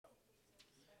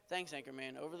Thanks,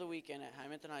 Anchorman. Over the weekend at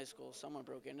Hamilton High School, someone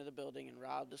broke into the building and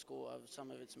robbed the school of some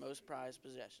of its most prized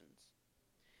possessions.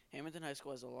 Hamilton High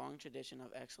School has a long tradition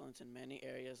of excellence in many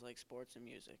areas like sports and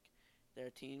music. Their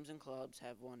teams and clubs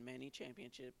have won many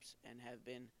championships and have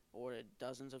been awarded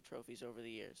dozens of trophies over the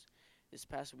years. This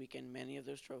past weekend, many of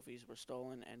those trophies were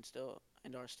stolen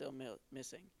and are still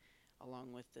missing,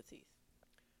 along with the thief.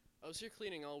 I was here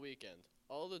cleaning all weekend.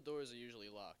 All the doors are usually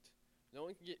locked. No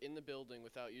one can get in the building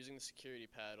without using the security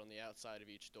pad on the outside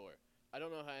of each door. I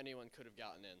don't know how anyone could have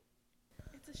gotten in.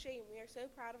 It's a shame. We are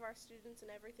so proud of our students and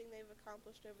everything they've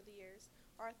accomplished over the years.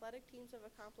 Our athletic teams have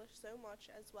accomplished so much,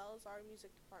 as well as our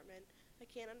music department. I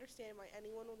can't understand why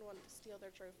anyone would want to steal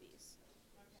their trophies.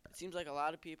 It seems like a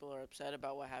lot of people are upset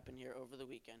about what happened here over the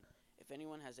weekend. If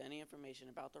anyone has any information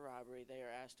about the robbery, they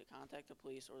are asked to contact the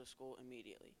police or the school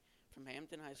immediately. From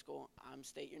Hampton High School, I'm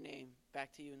State Your Name.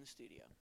 Back to you in the studio.